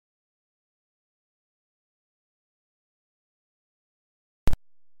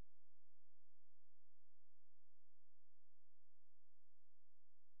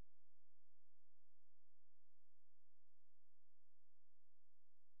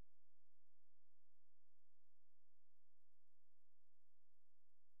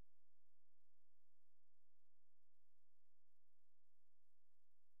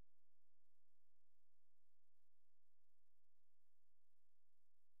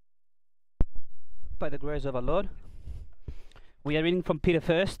by the grace of our Lord. We are reading from Peter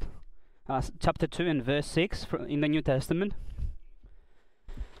 1st, chapter 2 and verse 6 in the New Testament.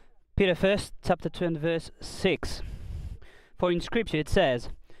 Peter 1st, chapter 2 and verse 6. For in Scripture it says,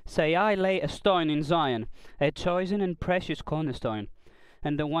 "Say, I lay a stone in Zion, a chosen and precious cornerstone,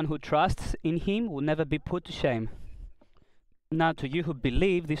 and the one who trusts in him will never be put to shame." Now to you who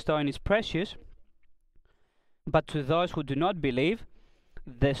believe, this stone is precious, but to those who do not believe,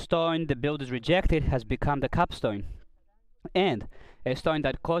 the stone the builders rejected has become the capstone, and a stone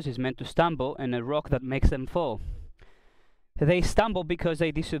that causes men to stumble, and a rock that makes them fall. They stumble because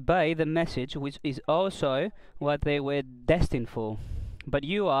they disobey the message, which is also what they were destined for. But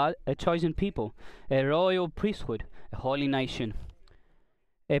you are a chosen people, a royal priesthood, a holy nation,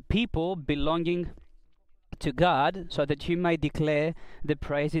 a people belonging to God, so that you may declare the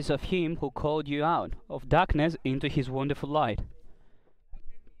praises of Him who called you out of darkness into His wonderful light.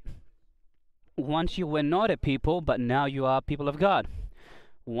 Once you were not a people, but now you are people of God.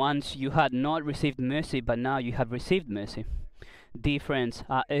 Once you had not received mercy, but now you have received mercy. Dear friends,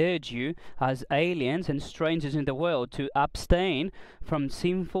 I urge you as aliens and strangers in the world to abstain from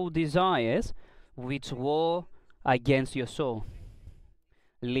sinful desires which war against your soul.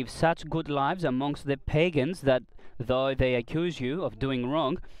 Live such good lives amongst the pagans that, though they accuse you of doing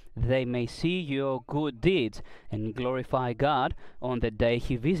wrong, they may see your good deeds and glorify God on the day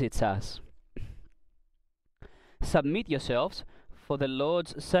He visits us. Submit yourselves, for the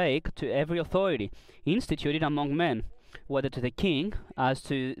Lord's sake, to every authority instituted among men, whether to the king as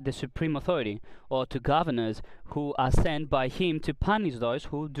to the supreme authority, or to governors who are sent by him to punish those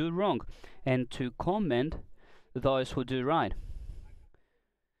who do wrong, and to commend those who do right.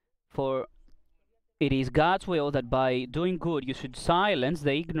 For it is God's will that by doing good you should silence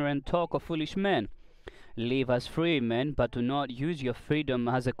the ignorant talk of foolish men. Live as free men, but do not use your freedom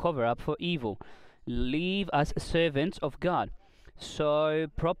as a cover-up for evil. Live as servants of God. Show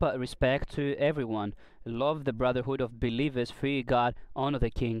proper respect to everyone. Love the brotherhood of believers. Fear God. Honor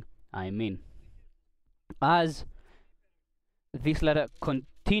the king. Amen. As this letter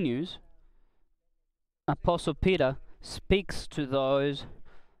continues, Apostle Peter speaks to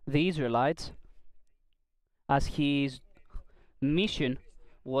the Israelites, as his mission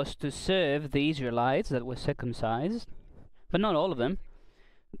was to serve the Israelites that were circumcised, but not all of them.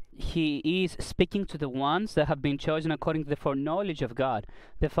 He is speaking to the ones that have been chosen according to the foreknowledge of God,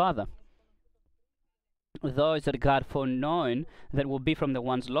 the Father. Those that God foreknown that will be from the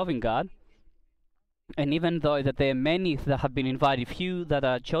ones loving God. And even though that there are many that have been invited, few that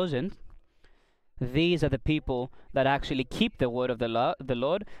are chosen, these are the people that actually keep the word of the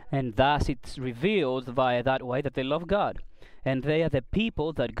Lord, and thus it's revealed via that way that they love God. And they are the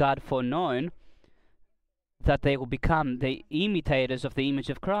people that God foreknown that they will become the imitators of the image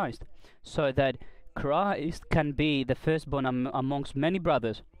of Christ, so that Christ can be the firstborn amongst many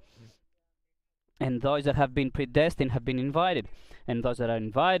brothers. And those that have been predestined have been invited, and those that are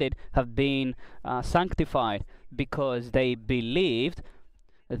invited have been sanctified, because they believed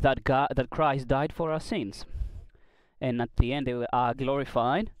that Christ died for our sins, and at the end they are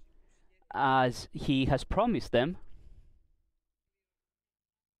glorified as He has promised them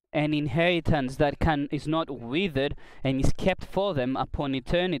an inheritance that is not withered and is kept for them upon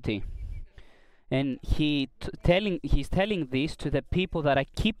eternity. And he's telling this to the people that are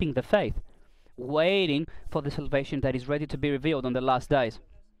keeping the faith, waiting for the salvation that is ready to be revealed on the last days.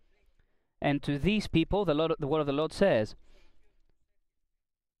 And to these people, the word of the Lord says,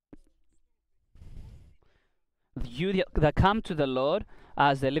 you that come to the Lord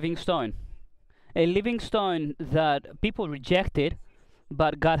as a living stone that people rejected,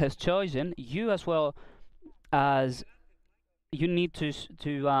 but God has chosen, you as well as you need to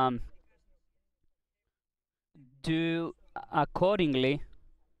do accordingly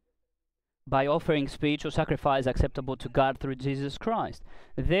by offering spiritual sacrifice acceptable to God through Jesus Christ.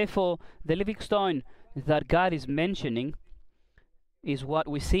 Therefore, the living stone that God is mentioning is what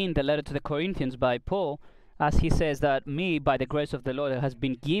we see in the letter to the Corinthians by Paul, as he says that me, by the grace of the Lord, has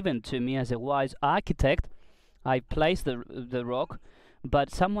been given to me as a wise architect. I place the rock,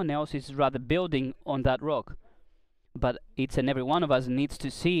 but someone else is rather building on that rock. But each and every one of us needs to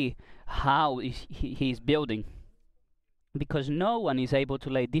see how he is building, because no one is able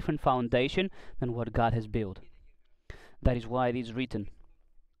to lay different foundation than what God has built. That is why it is written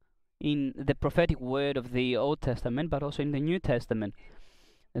in the prophetic word of the Old Testament, but also in the New Testament,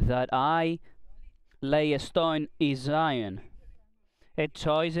 that I lay a stone in Zion, a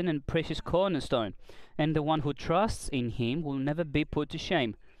chosen and precious cornerstone, and the one who trusts in him will never be put to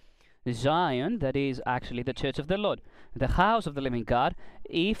shame. Zion, that is actually the church of the Lord. the house of the living God,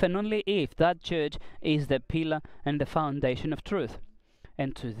 if and only if that church is the pillar and the foundation of truth.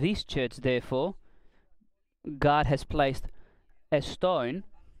 And to this church, therefore, God has placed a stone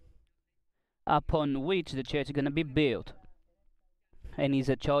upon which the church is going to be built, and is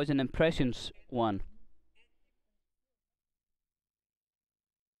a chosen and precious one.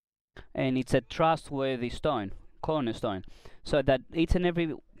 And it's a trustworthy stone, cornerstone, so that each and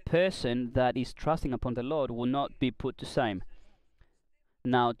every person that is trusting upon the Lord will not be put to shame.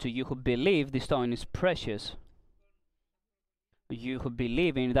 Now, to you who believe, the stone is precious. You who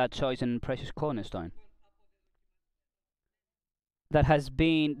believe in that chosen and precious cornerstone that has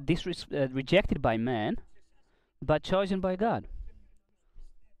been rejected by man, but chosen by God.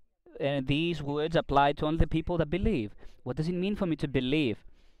 And these words apply to only the people that believe. What does it mean for me to believe?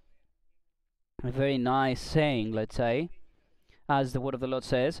 A very nice saying, let's say, as the word of the Lord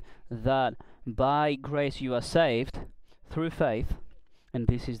says, that by grace you are saved through faith, and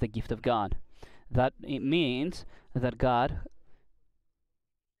this is the gift of God. That it means that God,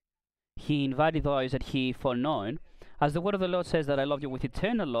 He invited those that He foreknown. As the word of the Lord says that I love you with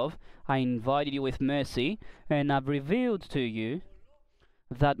eternal love, I invited you with mercy, and I've revealed to you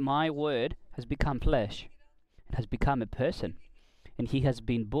that my word has become flesh. It has become a person, and He has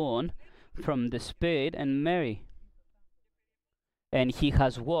been born from the Spirit and Mary. And He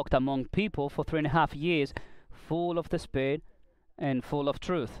has walked among people for 3.5 years, full of the Spirit and full of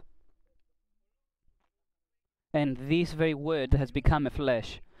truth. And this very word has become a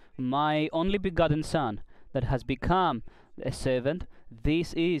flesh, my only begotten Son, that has become a servant.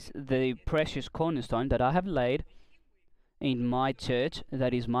 This is the precious cornerstone that I have laid in my church,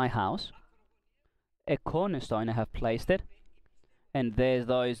 that is my house. A cornerstone I have placed it, and there's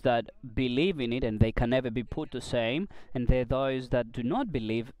those that believe in it and they can never be put to shame, and there are those that do not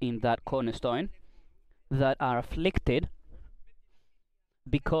believe in that cornerstone, that are afflicted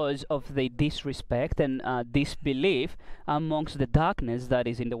because of the disrespect and disbelief amongst the darkness that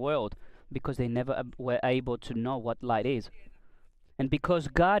is in the world, because they never were able to know what light is. And because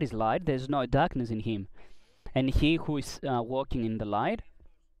God is light, there's no darkness in Him. And he who is walking in the light,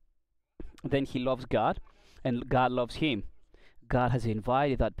 then he loves God, and God loves him. God has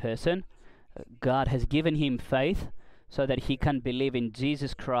invited that person. God has given him faith so that he can believe in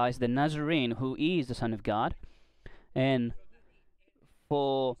Jesus Christ, the Nazarene, who is the Son of God. And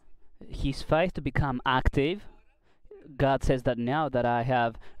for his faith to become active, God says that now that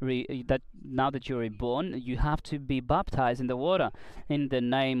now that you're reborn, you have to be baptized in the water in the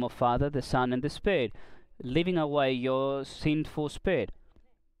name of Father, the Son, and the Spirit, leaving away your sinful spirit.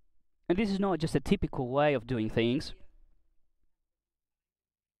 And this is not just a typical way of doing things,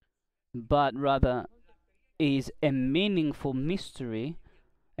 but rather is a meaningful mystery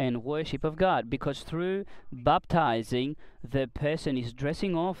and worship of God, because through baptizing, the person is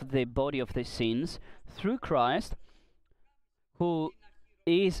dressing off the body of the sins through Christ, who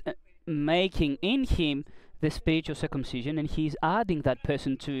is making in him the spiritual circumcision, and he is adding that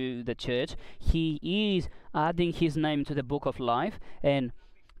person to the church. He is adding his name to the book of life, and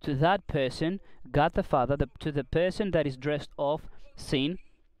to that person, God the Father, to the person that is dressed off sin,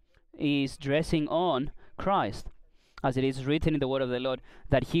 is dressing on Christ. As it is written in the word of the Lord,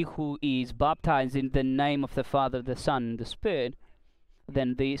 that he who is baptized in the name of the Father, the Son, and the Spirit,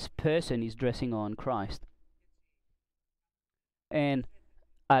 then this person is dressing on Christ. And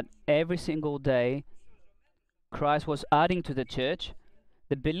at every single day, Christ was adding to the church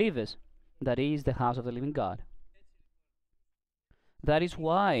the believers, that is the house of the living God. That is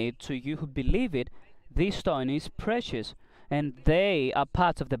why, to you who believe it, this stone is precious, and they are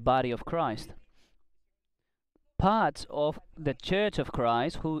parts of the body of Christ, parts of the church of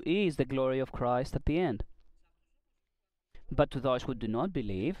Christ, who is the glory of Christ at the end. But to those who do not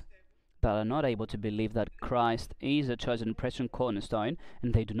believe, that are not able to believe that Christ is a chosen precious cornerstone,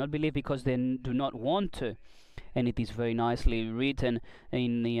 and they do not believe because they do not want to. And it is very nicely written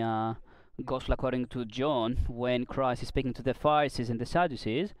in the Gospel according to John, when Christ is speaking to the Pharisees and the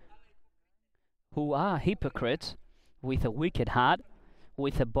Sadducees, who are hypocrites, with a wicked heart,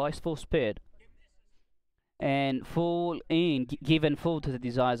 with a boastful spirit, and given full to the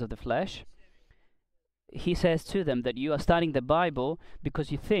desires of the flesh. He says to them that you are studying the Bible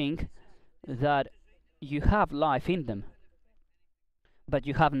because you think that you have life in them, but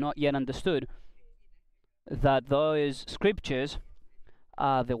you have not yet understood that those scriptures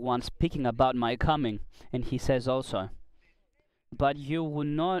are the ones speaking about my coming. And he says also, but you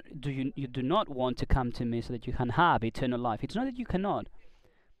do not want to come to me so that you can have eternal life. It's not that you cannot.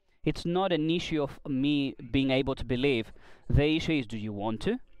 It's not an issue of me being able to believe. The issue is, do you want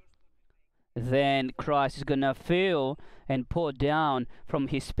to? then Christ is going to fill and pour down from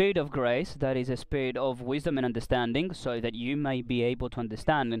his spirit of grace, that is a spirit of wisdom and understanding, so that you may be able to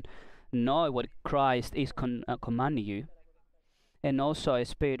understand and know what Christ is commanding you, and also a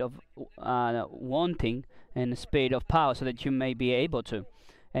spirit of wanting, and a spirit of power, so that you may be able to,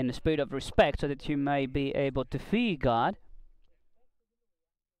 and a spirit of respect, so that you may be able to fear God,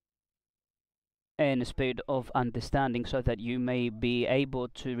 and a spirit of understanding, so that you may be able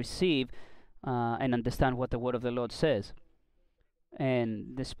to receive and understand what the word of the Lord says,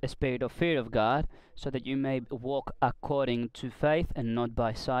 and this a spirit of fear of God, so that you may walk according to faith and not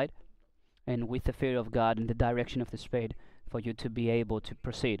by sight, and with the fear of God in the direction of the Spirit, for you to be able to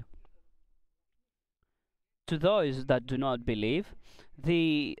proceed. To those that do not believe,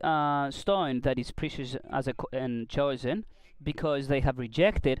 the stone that is precious and chosen, because they have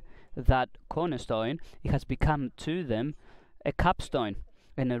rejected that cornerstone, it has become to them a capstone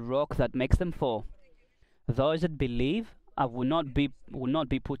and a rock that makes them fall. Those that believe will not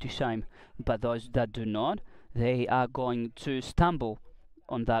be put to shame, but those that do not, they are going to stumble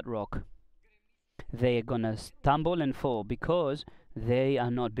on that rock. They are gonna stumble and fall because they are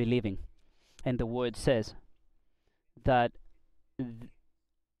not believing. And the word says that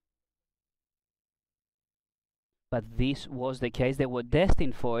but this was the case. They were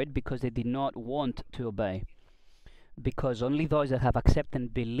destined for it because they did not want to obey. Because only those that have accepted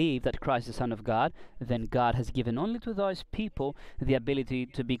and believe that Christ is the Son of God, then God has given only to those people the ability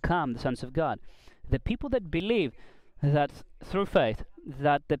to become the sons of God. The people that believe that through faith,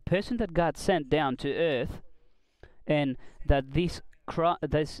 that the person that God sent down to earth, and that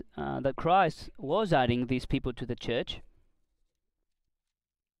that Christ was adding these people to the church,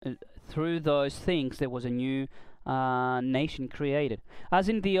 through those things there was a new nation created. As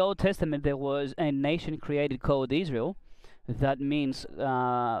in the Old Testament there was a nation created called Israel, that means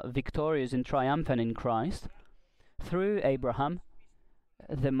victorious and triumphant in Christ, through Abraham,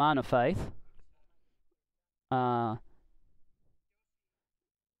 the man of faith, and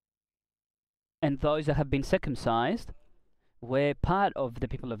those that have been circumcised were part of the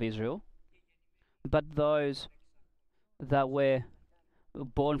people of Israel, but those that were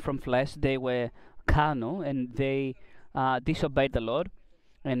born from flesh, they were carnal, and they disobeyed the Lord.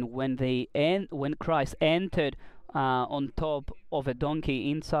 And when Christ entered on top of a donkey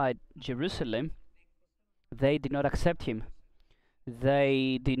inside Jerusalem, they did not accept him.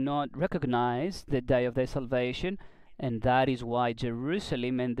 They did not recognize the day of their salvation, and that is why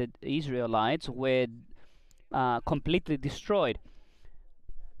Jerusalem and the Israelites were completely destroyed.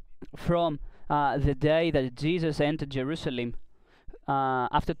 From the day that Jesus entered Jerusalem,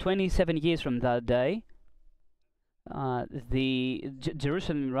 after 27 years from that day,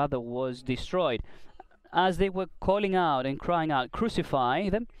 Jerusalem rather was destroyed, as they were calling out and crying out, "Crucify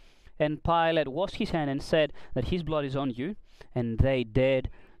them!" And Pilate washed his hand and said that his blood is on you, and they dared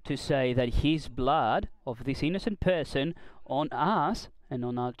to say that his blood of this innocent person on us and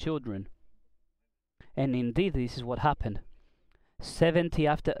on our children. And indeed, this is what happened. 70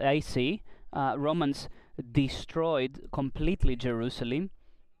 after AC, Romans destroyed completely Jerusalem.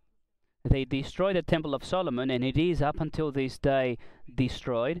 They destroyed the Temple of Solomon, and it is up until this day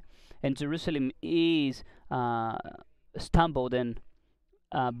destroyed. And Jerusalem is stumbled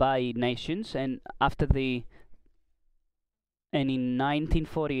by nations. And in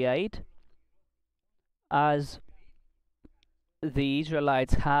 1948, as the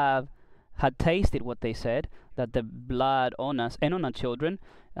Israelites had tasted what they said, that the blood on us and on our children,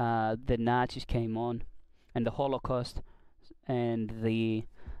 the Nazis came on, and the Holocaust, and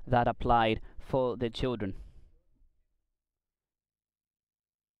that applied for the children.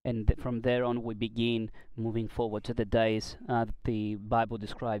 And from there on we begin moving forward to the days the Bible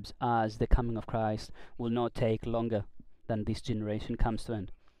describes as the coming of Christ will not take longer than this generation comes to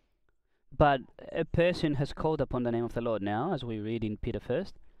end. But a person has called upon the name of the Lord now, as we read in Peter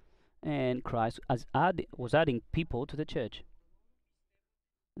 1st, and Christ was adding people to the church.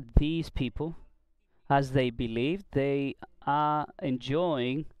 These people, as they believe, they are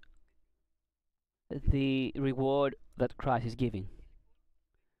enjoying the reward that Christ is giving.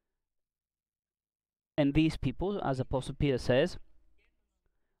 And these people, as Apostle Peter says,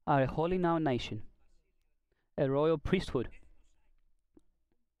 are a holy now nation, a royal priesthood,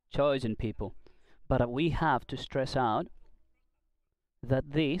 chosen people. But we have to stress out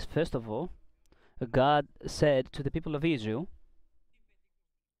that this, first of all, God said to the people of Israel,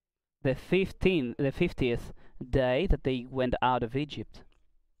 the 50th day that they went out of Egypt,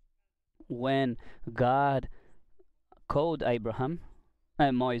 when God called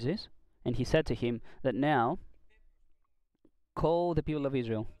Moses, and he said to him that now call the people of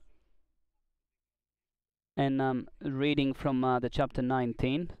Israel And reading from the chapter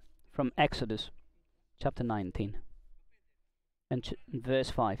 19, from Exodus chapter 19 and verse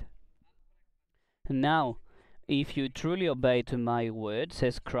 5. And now, if you truly obey to my word,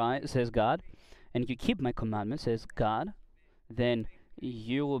 says God, and you keep my commandments, says God, then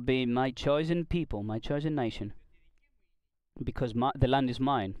you will be my chosen people, my chosen nation, because the land is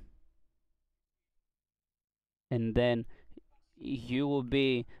mine. And then you will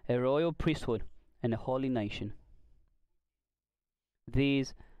be a royal priesthood and a holy nation.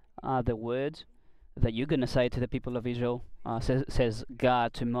 These are the words that you're going to say to the people of Israel, says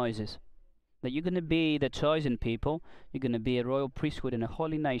God to Moses. That you're going to be the chosen people, you're going to be a royal priesthood and a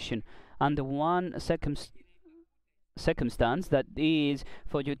holy nation, under one circumstance, that is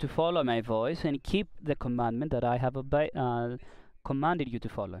for you to follow my voice and keep the commandment that I have commanded you to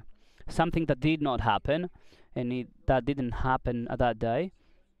follow. Something that did not happen, and that didn't happen at that day,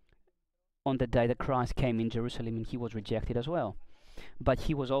 on the day that Christ came in Jerusalem, and he was rejected as well. But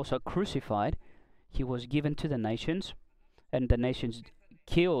he was also crucified, he was given to the nations, and the nations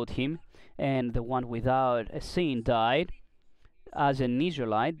killed him, and the one without a sin died as an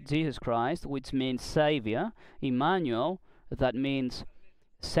Israelite, Jesus Christ, which means Savior, Emmanuel, that means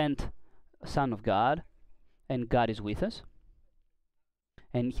sent Son of God, and God is with us.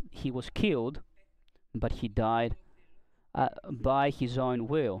 And he was killed, but he died by his own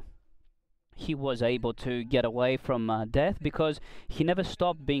will. He was able to get away from death because he never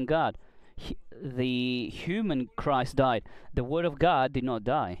stopped being God. The human Christ died. The Word of God did not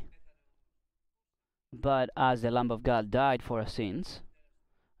die. But as the Lamb of God died for our sins,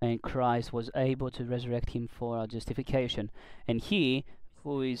 and Christ was able to resurrect him for our justification, and he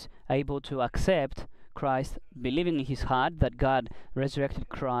who is able to accept Christ, believing in his heart that God resurrected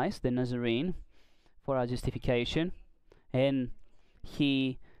Christ, the Nazarene, for our justification, and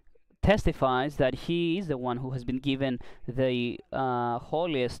he testifies that he is the one who has been given the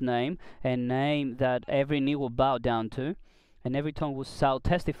holiest name, a name that every knee will bow down to, and every tongue will shall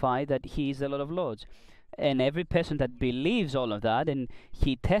testify that he is the Lord of Lords. And every person that believes all of that, and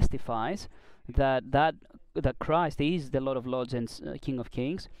he testifies that Christ is the Lord of Lords and King of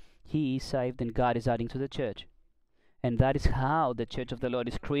Kings, he is saved, and God is adding to the church. And that is how the church of the Lord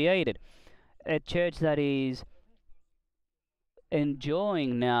is created. A church that is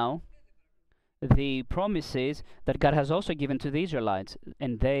enjoying now the promises that God has also given to the Israelites,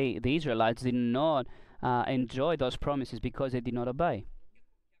 and the Israelites did not enjoy those promises because they did not obey.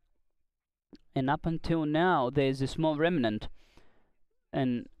 And up until now, there's a small remnant,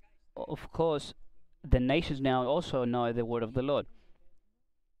 and of course, the nations now also know the word of the Lord.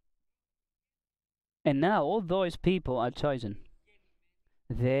 And now all those people are chosen.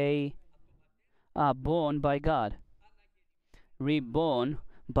 They are born by God, reborn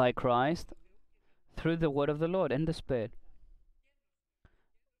by Christ, through the word of the Lord and the Spirit.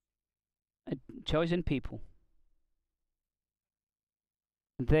 A chosen people.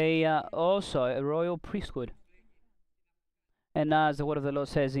 They are also a royal priesthood. And as the word of the Lord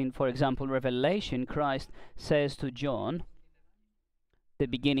says in, for example, Revelation, Christ says to John, the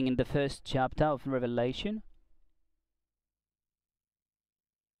beginning in the first chapter of Revelation,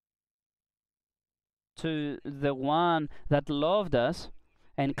 to the one that loved us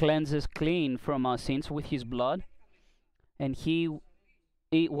and cleansed us clean from our sins with his blood, and he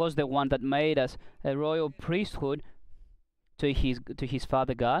was the one that made us a royal priesthood to his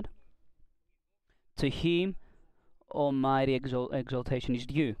Father God. To him almighty exaltation is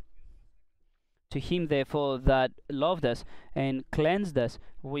due. To him, therefore, that loved us and cleansed us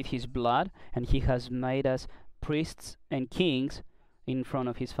with his blood, and he has made us priests and kings in front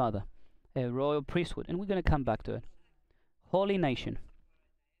of his Father. A royal priesthood, and we're going to come back to it. Holy nation.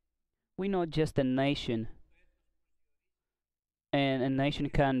 We're not just a nation, and a nation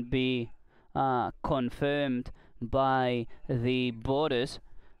can be confirmed by the borders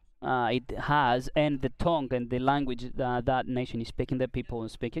it has, and the tongue and the language that nation is speaking, the people are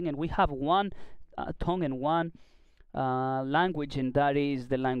speaking. And we have one tongue and one language, and that is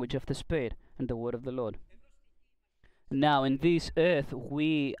the language of the Spirit and the word of the Lord. Now, in this earth,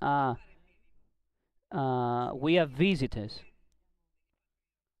 we are visitors.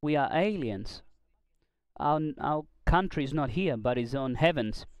 We are aliens. Our country is not here, but is on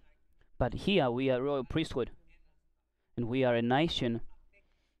heavens. But here we are royal priesthood, and we are a nation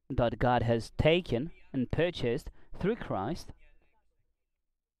that God has taken and purchased through Christ,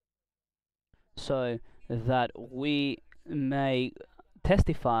 so that we may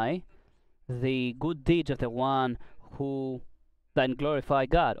testify the good deeds of the one who then glorify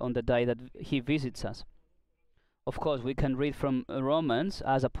God on the day that he visits us. Of course, we can read from Romans,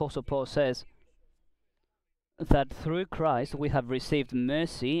 as Apostle Paul says, that through Christ we have received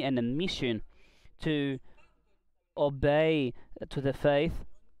mercy and a mission to obey to the faith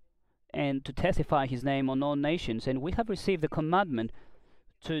and to testify his name on all nations. And we have received the commandment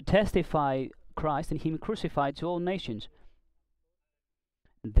to testify Christ and him crucified to all nations.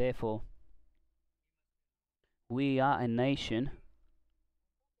 Therefore, we are a nation,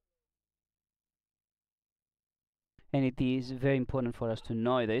 and it is very important for us to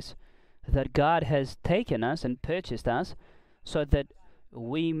know this, that God has taken us and purchased us so that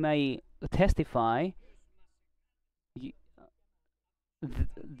we may testify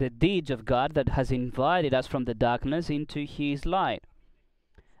the deeds of God that has invited us from the darkness into his light.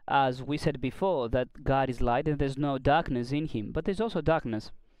 As we said before, that God is light and there's no darkness in him, but there's also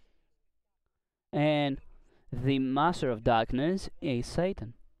darkness. And the master of darkness is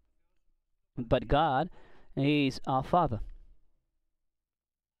Satan. But God is our Father.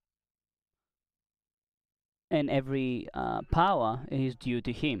 And every power is due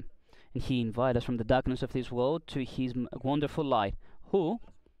to him. And he invited us from the darkness of this world to his wonderful light. Who?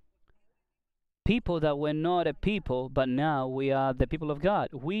 People that were not a people, but now we are the people of God.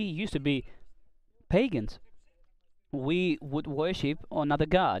 We used to be pagans. We would worship on other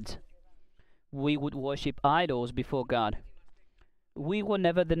gods. We would worship idols before God. We were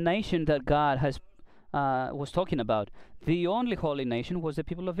never the nation that God was talking about. The only holy nation was the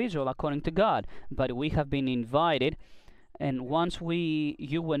people of Israel, according to God. But we have been invited, and once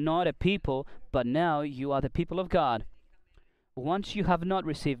you were not a people, but now you are the people of God. Once you have not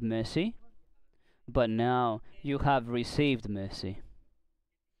received mercy, but now you have received mercy.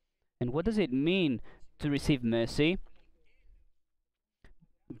 And what does it mean to receive mercy?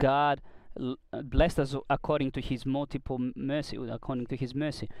 God blessed us according to his multiple mercy, according to his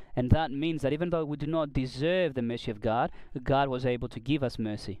mercy. And that means that even though we do not deserve the mercy of God, God was able to give us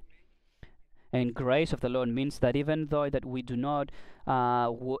mercy. And grace of the Lord means that even though that we do not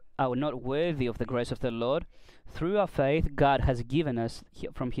are not worthy of the grace of the Lord, through our faith, God has given us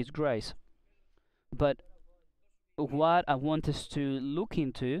from his grace. But what I want us to look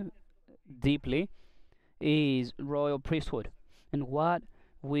into deeply is royal priesthood. And what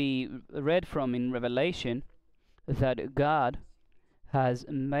we read from in Revelation, that God has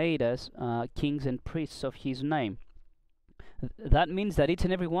made us kings and priests of his name. That means that each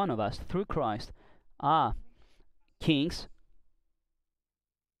and every one of us, through Christ, are kings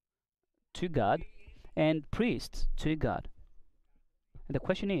to God and priests to God. And the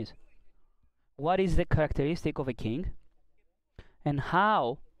question is, what is the characteristic of a king? And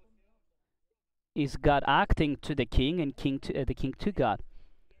how is God acting to the king and the king to God?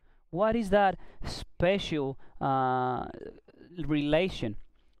 What is that special relation?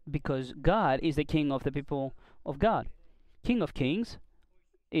 Because God is the king of the people of God. King of kings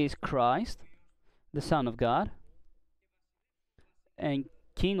is Christ, the Son of God. And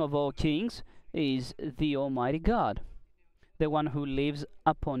King of all kings is the Almighty God, the one who lives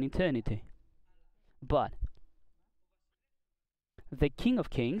upon eternity. But the King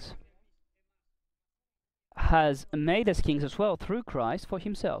of kings has made us kings as well through Christ for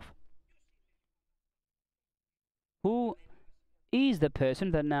himself. Who is the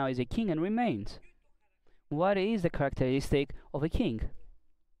person that now is a king and remains? What is the characteristic of a king?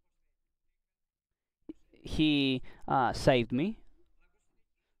 He saved me,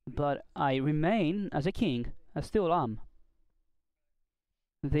 but I remain as a king. I still am.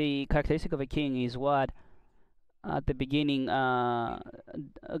 The characteristic of a king is what at the beginning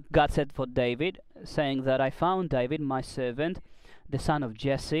God said for David, saying that I found David, my servant, the son of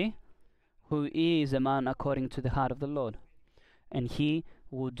Jesse, who is a man according to the heart of the Lord, and he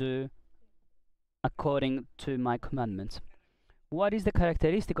will do according to my commandments. What is the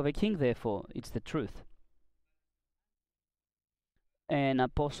characteristic of a king, therefore? It's the truth. And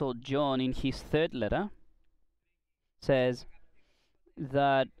Apostle John, in his third letter, says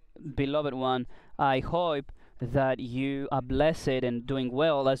that, beloved one, I hope that you are blessed and doing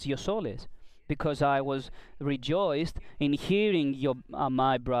well as your soul is, because I was rejoiced in hearing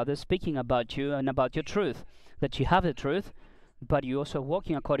my brothers speaking about you and about your truth, that you have the truth, but you're also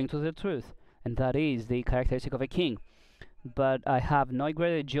walking according to the truth. And that is the characteristic of a king. But I have no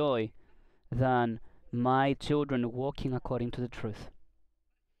greater joy than my children walking according to the truth.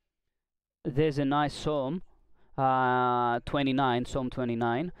 There's a nice Psalm 29, Psalm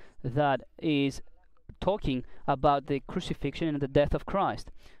 29, that is talking about the crucifixion and the death of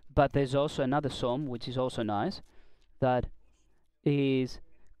Christ. But there's also another Psalm, which is also nice, that is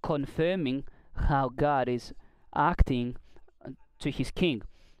confirming how God is acting to his king,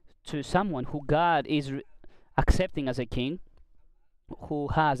 to someone who God is accepting as a king, who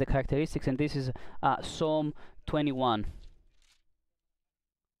has the characteristics, and this is Psalm 21.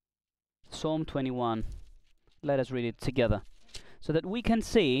 Psalm 21. Let us read it together so that we can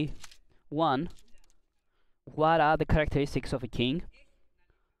see, one, what are the characteristics of a king.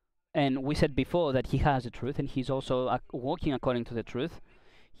 And we said before that he has the truth, and he's also walking according to the truth.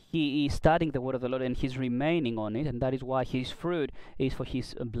 He is studying the word of the Lord, and he's remaining on it, and that is why his fruit is for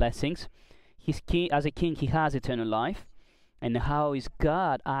his blessings. As a king, he has eternal life. And how is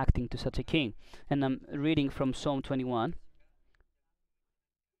God acting to such a king? And I'm reading from Psalm 21,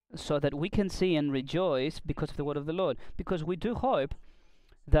 so that we can see and rejoice because of the word of the Lord. Because we do hope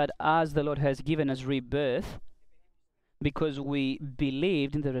that as the Lord has given us rebirth, because we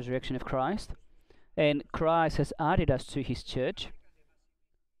believed in the resurrection of Christ, and Christ has added us to his church,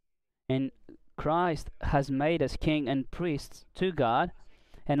 and Christ has made us king and priests to God,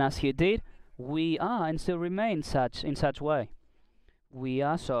 and as he did, we are and still remain in such way. We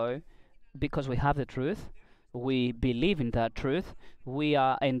are so because we have the truth, we believe in that truth, we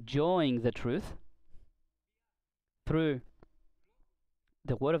are enjoying the truth through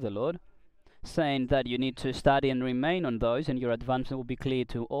the word of the Lord, saying that you need to study and remain on those, and your advancement will be clear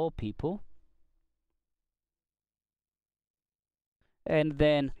to all people. And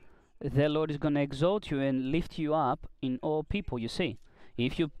then the Lord is going to exalt you and lift you up in all people, you see.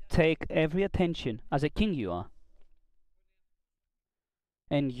 If you take every attention as a king you are,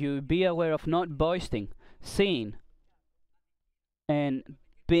 and you be aware of not boasting, sin, and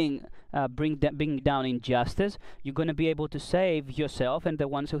being down injustice, you're going to be able to save yourself and the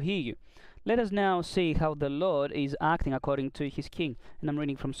ones who hear you. Let us now see how the Lord is acting according to his king. And I'm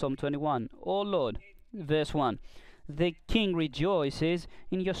reading from Psalm 21. O Lord, verse 1, the king rejoices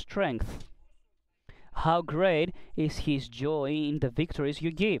in your strength. How great is his joy in the victories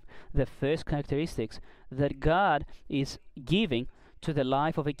you give. The first characteristics that God is giving to the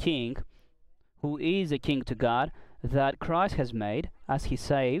life of a king, who is a king to God, that Christ has made as he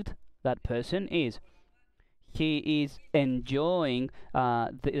saved that person, is he is enjoying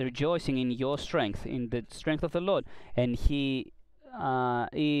rejoicing in your strength, in the strength of the Lord, and he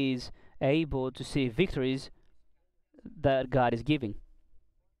is able to see victories that God is giving.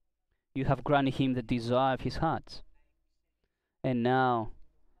 You have granted him the desire of his heart. And now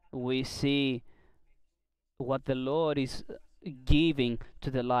we see what the Lord is giving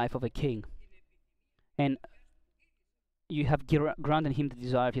to the life of a king. And you have granted him the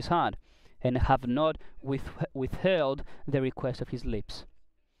desire of his heart, and have not withheld the request of his lips.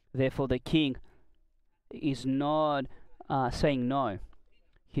 Therefore the king is not saying no.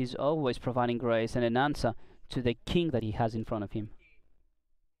 He's always providing grace and an answer to the king that he has in front of him,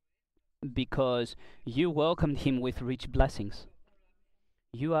 because you welcomed him with rich blessings.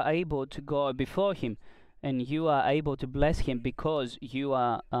 You are able to go before him, and you are able to bless him because you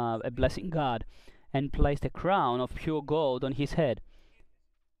are a blessing God, and placed a crown of pure gold on his head.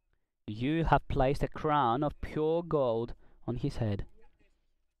 You have placed a crown of pure gold on his head.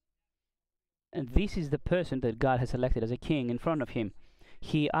 And this is the person that God has elected as a king in front of him.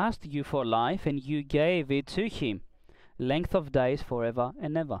 He asked you for life, and you gave it to him. Length of days forever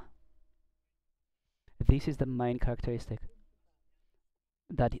and ever. This is the main characteristic,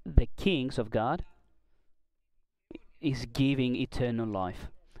 that the kings of God is giving eternal life.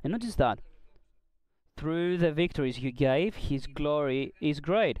 And not just that, through the victories you gave, his glory is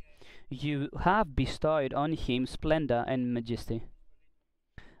great. You have bestowed on him splendor and majesty.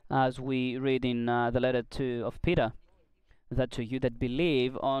 As we read in the letter of Peter, that to you that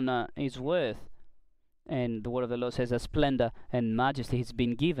believe, honor is worth. And the word of the Lord says that splendor and majesty has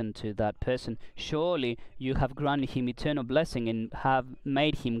been given to that person. Surely you have granted him eternal blessing, and have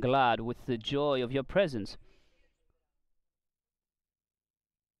made him glad with the joy of your presence.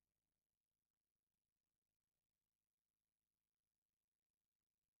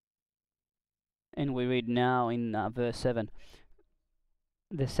 And we read now in verse 7.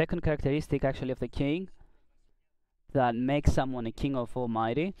 The second characteristic actually of the king that makes someone a king of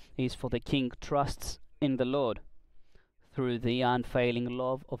Almighty is for the king trusts in the Lord. Through the unfailing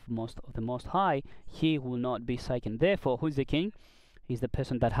love of the Most High, he will not be shaken. Therefore, who is the king? He's the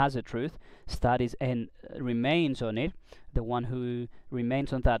person that has the truth, studies and remains on it, the one who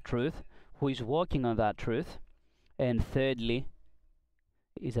remains on that truth, who is walking on that truth. And thirdly,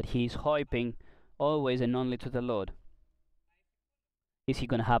 is that he is hoping always and only to the Lord. Is he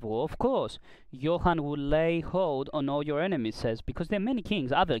going to have war? Of course. Your hand will lay hold on all your enemies, says, because there are many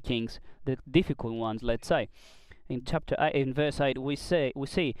kings, other kings, the difficult ones, let's say. In chapter 8, in verse 8, we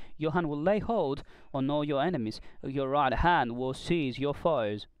see, your hand will lay hold on all your enemies. Your right hand will seize your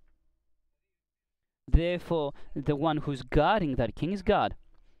foes. Therefore, the one who's guarding that king is God.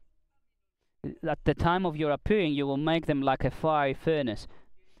 At the time of your appearing, you will make them like a fiery furnace.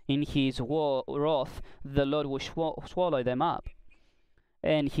 In his wrath, the Lord will swallow them up,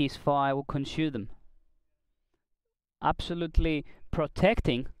 and his fire will consume them. Absolutely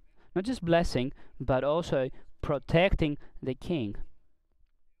protecting, not just blessing, but also protecting the king.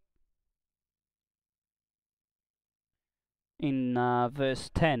 In verse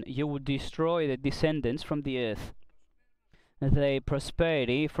 10, you will destroy the descendants from the earth, their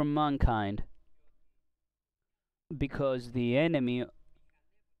prosperity from mankind, because the enemy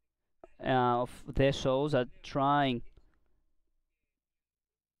of their souls are trying,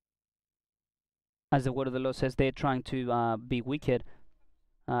 as the word of the Lord says, they're trying to be wicked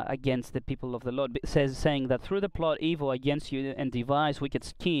against the people of the Lord. Saying that through the plot evil against you and devise wicked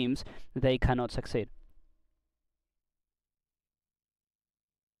schemes, they cannot succeed.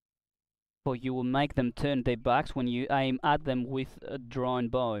 For you will make them turn their backs when you aim at them with a drawn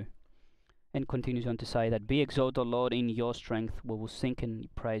bow. And continues on to say that, be exalted, O Lord, in your strength. We will sing and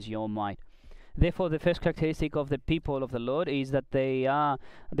praise your might. Therefore, the first characteristic of the people of the Lord is that they are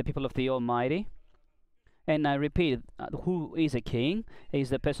the people of the Almighty. And I repeat, who is a king is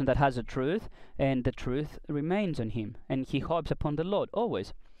the person that has the truth, and the truth remains on him, and he hopes upon the Lord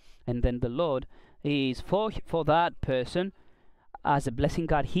always. And then the Lord is for that person. As a blessing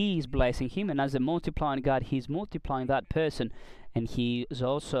God, he is blessing him, and as a multiplying God, he is multiplying that person, and he is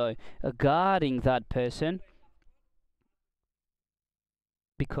also guarding that person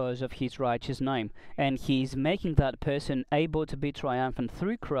because of his righteous name, and he is making that person able to be triumphant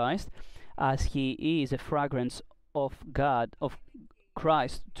through Christ, as he is a fragrance of God, of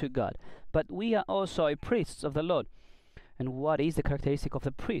Christ to God. But we are also priests of the Lord. And what is the characteristic of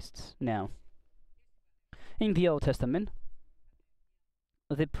the priests now? In the Old Testament,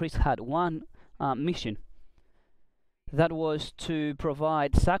 the priest had one mission. That was to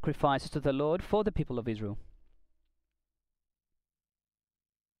provide sacrifices to the Lord for the people of Israel.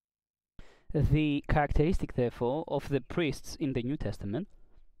 The characteristic, therefore, of the priests in the New Testament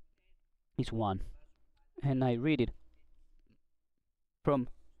is one. And I read it from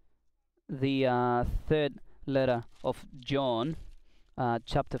the third letter of John,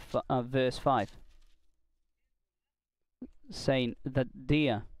 verse 5. Saying that,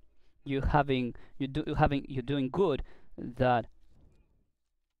 dear, you're doing good, that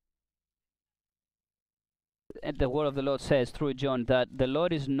the word of the Lord says through John that the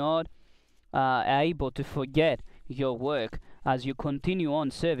Lord is not able to forget your work as you continue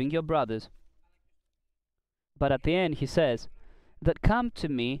on serving your brothers. But at the end he says that, come to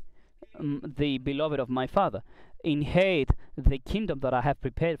me, the beloved of my Father, inherit the kingdom that I have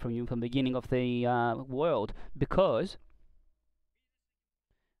prepared for you from the beginning of the world, because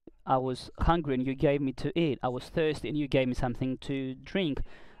I was hungry and you gave me to eat. I was thirsty and you gave me something to drink.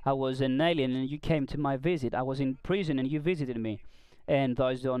 I was an alien and you came to my visit. I was in prison and you visited me. And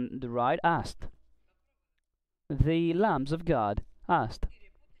those on the right asked. The lambs of God asked,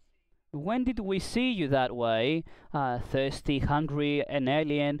 when did we see you that way, thirsty, hungry, an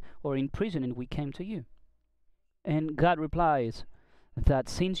alien, or in prison, and we came to you? And God replies that,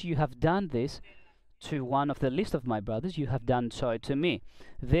 since you have done this to one of the least of my brothers, you have done so to me.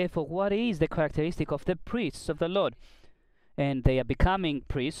 Therefore, what is the characteristic of the priests of the Lord? And they are becoming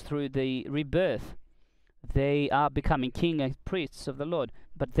priests through the rebirth. They are becoming king and priests of the Lord,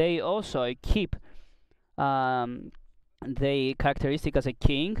 but they also keep the characteristic as a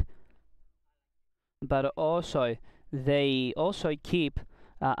king, but also they also keep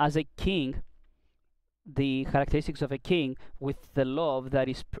as a king the characteristics of a king with the love that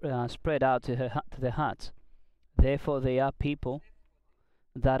is spread out to their hearts. Therefore, they are people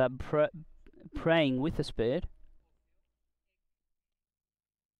that are praying with the Spirit.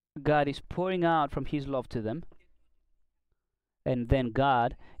 God is pouring out from His love to them, and then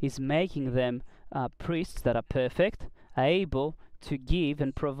God is making them priests that are perfect, able to give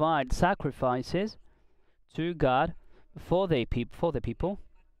and provide sacrifices to God for the people.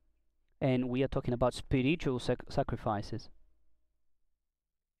 And we are talking about spiritual sacrifices.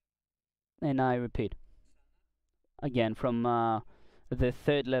 And I repeat again from the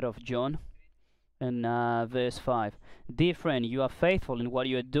third letter of John, and verse 5. Dear friend, you are faithful in what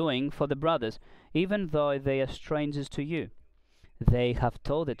you are doing for the brothers, even though they are strangers to you. They have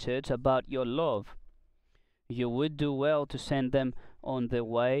told the church about your love. You would do well to send them on their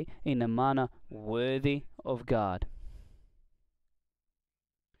way in a manner worthy of God.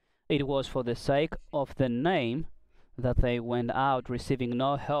 It was for the sake of the name that they went out, receiving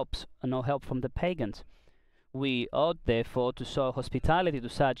no help from the pagans. We ought therefore to show hospitality to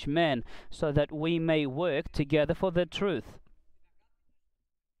such men, so that we may work together for the truth.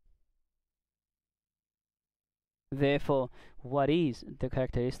 Therefore, what is the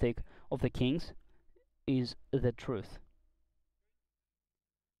characteristic of the kings is the truth.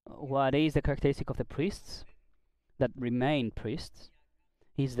 What is the characteristic of the priests that remain priests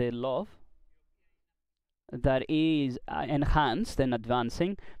is the love that is enhanced and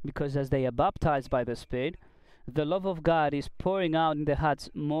advancing, because as they are baptized by the Spirit, the love of God is pouring out in their hearts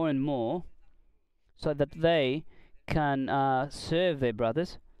more and more, so that they can serve their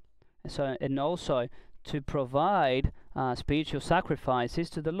brothers, and also to provide spiritual sacrifices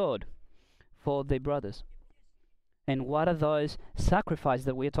to the Lord for their brothers. And what are those sacrifices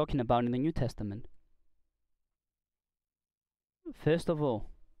that we are talking about in the New Testament? First of all,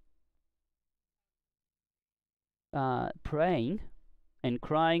 praying and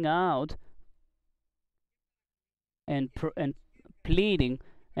crying out and pleading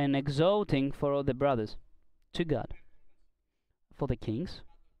and exalting for all the brothers to God, for the kings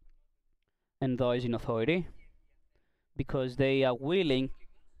and those in authority, because they are willing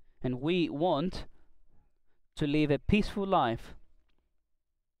and we want to live a peaceful life.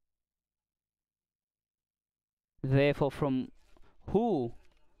 Therefore, from who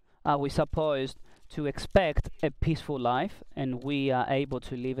are we supposed to expect a peaceful life, and we are able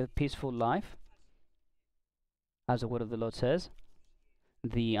to live a peaceful life, as the word of the Lord says?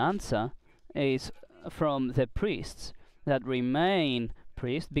 The answer is from the priests that remain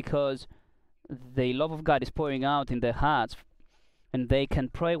priests, because the love of God is pouring out in their hearts, and they can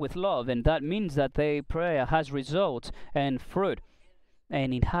pray with love, and that means that their prayer has results and fruit,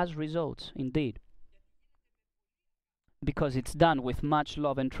 and it has results indeed, because it's done with much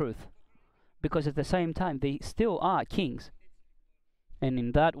love and truth, because at the same time they still are kings. And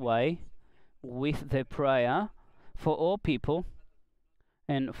in that way, with the prayer for all people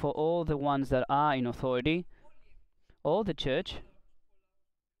and for all the ones that are in authority, all the church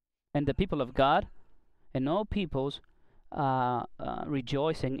and the people of God and all peoples are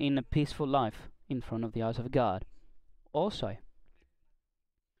rejoicing in a peaceful life in front of the eyes of God. Also,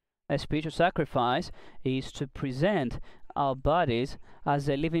 a spiritual sacrifice is to present our bodies as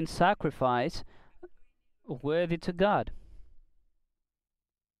a living sacrifice worthy to God.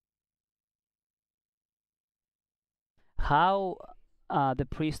 How the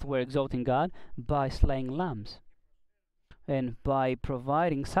priests were exalting God? By slaying lambs and by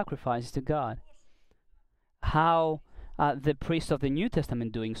providing sacrifices to God. How the priests of the New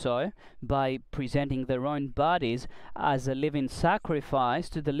Testament doing so? By presenting their own bodies as a living sacrifice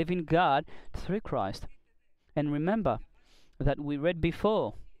to the living God through Christ. And remember that we read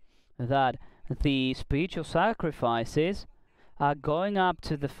before that the spiritual sacrifices are going up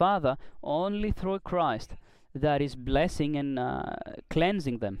to the Father only through Christ, that is blessing and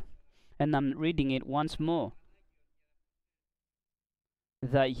cleansing them. And I'm reading it once more,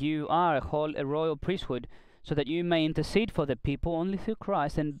 that you are a royal priesthood, so that you may intercede for the people only through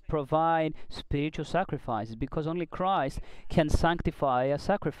Christ and provide spiritual sacrifices, because only Christ can sanctify a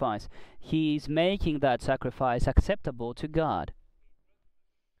sacrifice. He is making that sacrifice acceptable to God.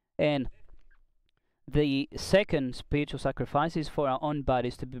 And the second spiritual sacrifice is for our own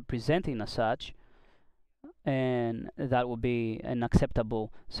bodies to be presenting as such, and that will be an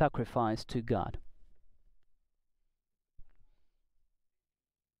acceptable sacrifice to God.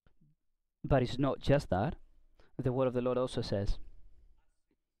 But it's not just that. The word of the Lord also says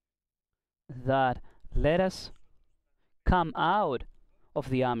that let us come out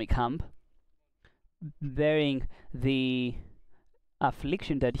of the army camp bearing the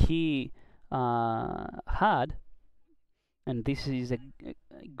affliction that he had. And this is a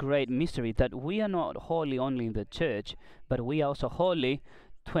great mystery, that we are not holy only in the church, but we are also holy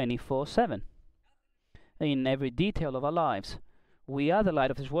 24/7 in every detail of our lives. We are the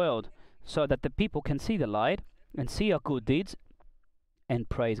light of this world, so that the people can see the light and see our good deeds and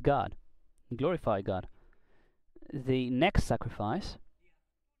praise God, glorify God. The next sacrifice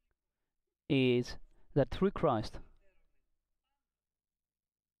is that through Christ,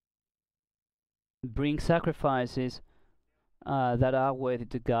 bring sacrifices that are worthy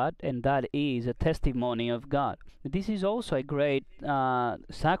to God, and that is a testimony of God. This is also a great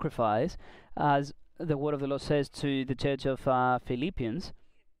sacrifice, as the word of the Lord says to the church of Philippians,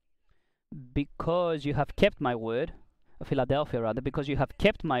 because you have kept my word, Philadelphia rather, because you have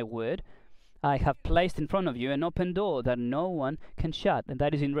kept my word, I have placed in front of you an open door that no one can shut, and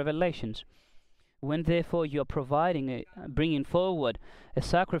that is in Revelations. When therefore you are bringing forward a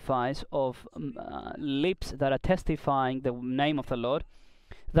sacrifice of lips that are testifying the name of the Lord,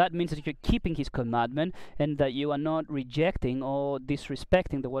 that means that you're keeping his commandment and that you are not rejecting or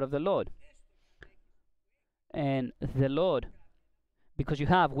disrespecting the word of the Lord. And the Lord, because you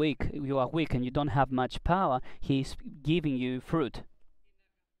are weak and you don't have much power, he's giving you fruit.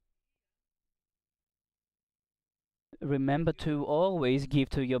 Remember to always give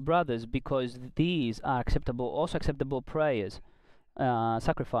to your brothers, because these are also acceptable prayers,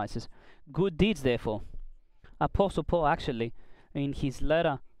 sacrifices. Good deeds, therefore. Apostle Paul, actually, in his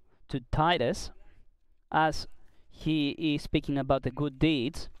letter to Titus, as he is speaking about the good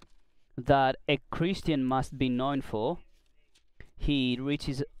deeds that a Christian must be known for, he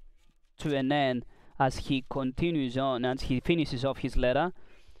reaches to an end as he continues on, as he finishes off his letter,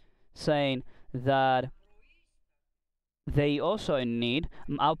 saying that they also need,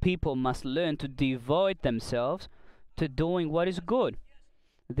 our people must learn to devote themselves to doing what is good.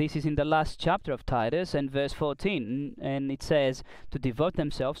 This is in the last chapter of Titus and verse 14, and it says to devote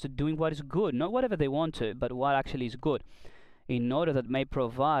themselves to doing what is good, not whatever they want to, but what actually is good, in order that may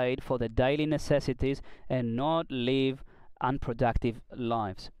provide for the daily necessities and not live unproductive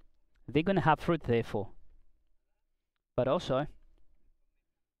lives. They're going to have fruit, therefore. But also,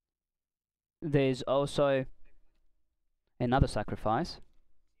 there's also another sacrifice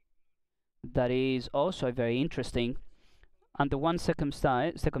that is also very interesting. Under one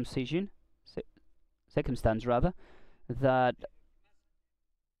circumstance, that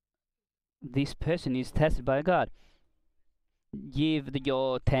this person is tested by God. Give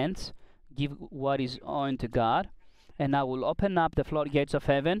your tenths, give what is owing to God, and I will open up the floodgates of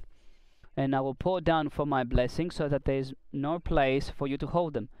heaven, and I will pour down for my blessing, so that there is no place for you to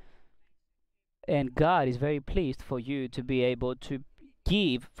hold them. And God is very pleased for you to be able to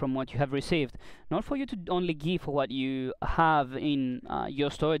give from what you have received, not for you to only give for what you have in your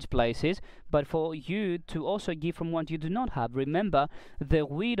storage places, but for you to also give from what you do not have. Remember the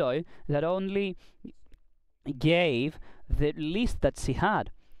widow that only gave the least that she had,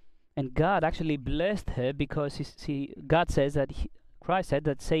 and God actually blessed her because God says that Christ said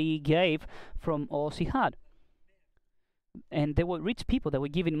that she gave from all she had. And there were rich people that were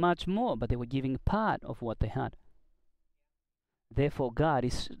giving much more, but they were giving part of what they had. Therefore, God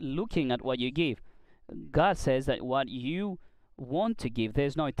is looking at what you give. God says that what you want to give,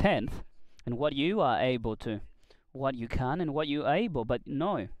 there's no tenth, and what you are able to, what you can and what you are able. But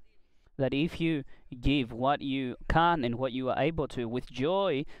know that if you give what you can and what you are able to with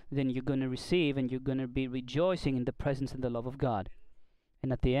joy, then you're going to receive, and you're going to be rejoicing in the presence and the love of God.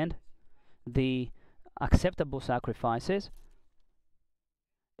 And at the end, the acceptable sacrifices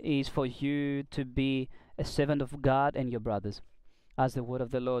is for you to be a servant of God and your brothers. As the word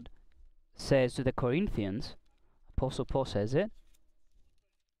of the Lord says to the Corinthians, Apostle Paul says it,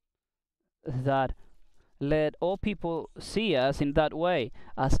 that let all people see us in that way,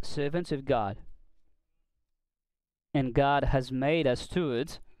 as servants of God. And God has made us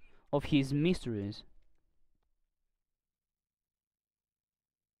stewards of his mysteries.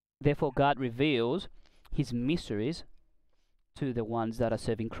 Therefore, God reveals his mysteries to the ones that are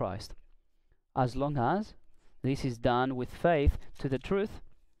serving Christ, as long as this is done with faith to the truth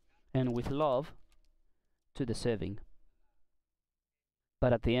and with love to the serving.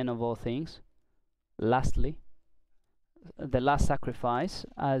 But at the end of all things, lastly, the last sacrifice,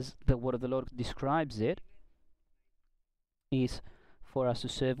 as the word of the Lord describes it, is for us to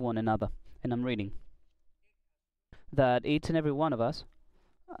serve one another. And I'm reading that each and every one of us,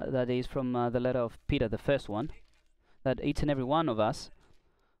 that is from the letter of Peter, the first one, that each and every one of us,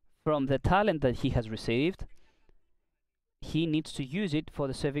 from the talent that he has received, he needs to use it for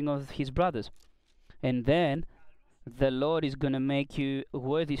the serving of his brothers. And then the Lord is going to make you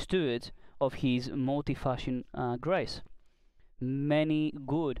worthy stewards of his multifaceted grace. Many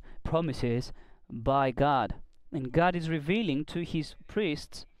good promises by God. And God is revealing to his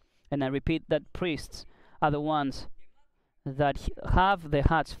priests, and I repeat that priests are the ones that have their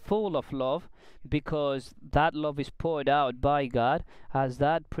hearts full of love, because that love is poured out by God as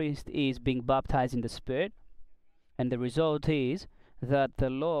that priest is being baptized in the Spirit. And the result is that the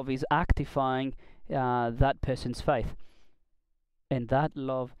love is actifying that person's faith. And that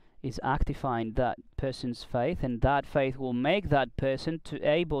love is actifying that person's faith, and that faith will make that person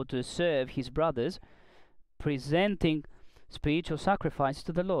able to serve his brothers, presenting spiritual sacrifice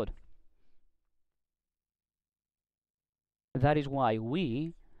to the Lord. That is why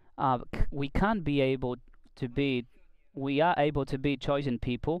we are able to be chosen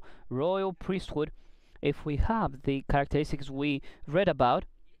people, royal priesthood, if we have the characteristics we read about.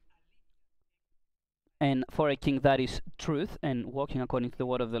 And for a king, that is truth and walking according to the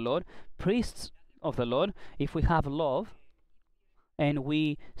word of the Lord. Priests of the Lord, if we have love, and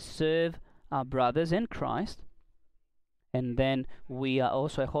we serve our brothers in Christ, and then we are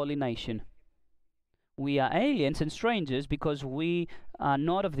also a holy nation. We are aliens and strangers because we are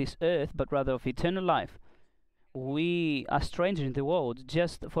not of this earth, but rather of eternal life. We are strangers in the world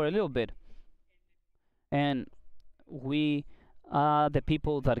just for a little bit, and we are the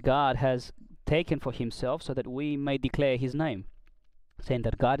people that God has taken for himself so that we may declare his name, saying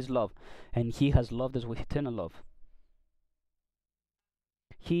that God is love, and he has loved us with eternal love.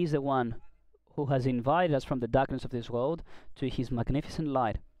 He is the one who has invited us from the darkness of this world to his magnificent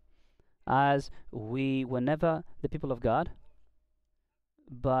light, as we were never the people of God,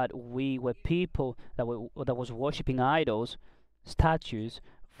 but we were people that was worshipping idols, statues,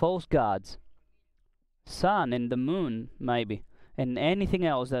 false gods, sun and the moon maybe, and anything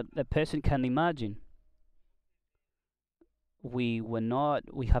else that a person can imagine. We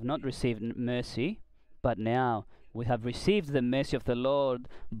have not received mercy, but now we have received the mercy of the Lord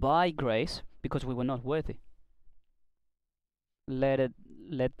by grace because we were not worthy. Let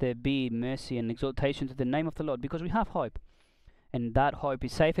there be mercy and exaltation to the name of the Lord, because we have hope, and that hope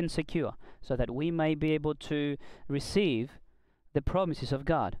is safe and secure, so that we may be able to receive the promises of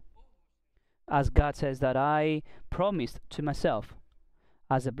God. As God says that I promised to myself,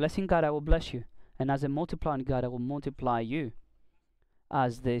 as a blessing God I will bless you, and as a multiplying God I will multiply you,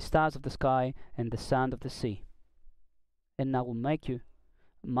 as the stars of the sky and the sand of the sea. And I will make you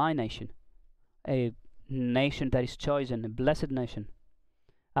my nation, a nation that is chosen, a blessed nation,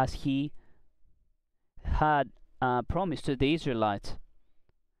 as he had promised to the Israelites,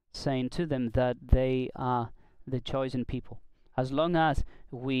 saying to them that they are the chosen people. As long as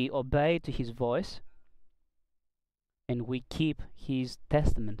we obey to his voice and we keep his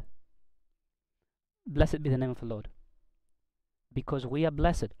testament. Blessed be the name of the Lord, because we are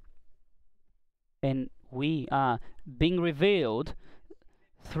blessed, and we are being revealed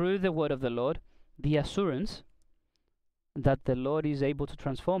through the word of the Lord, the assurance that the Lord is able to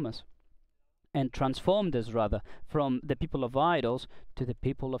transform us, and transformed us rather, from the people of idols to the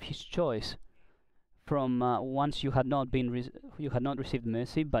people of his choice. From once you had not received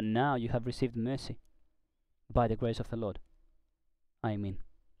mercy, but now you have received mercy by the grace of the Lord. Amen.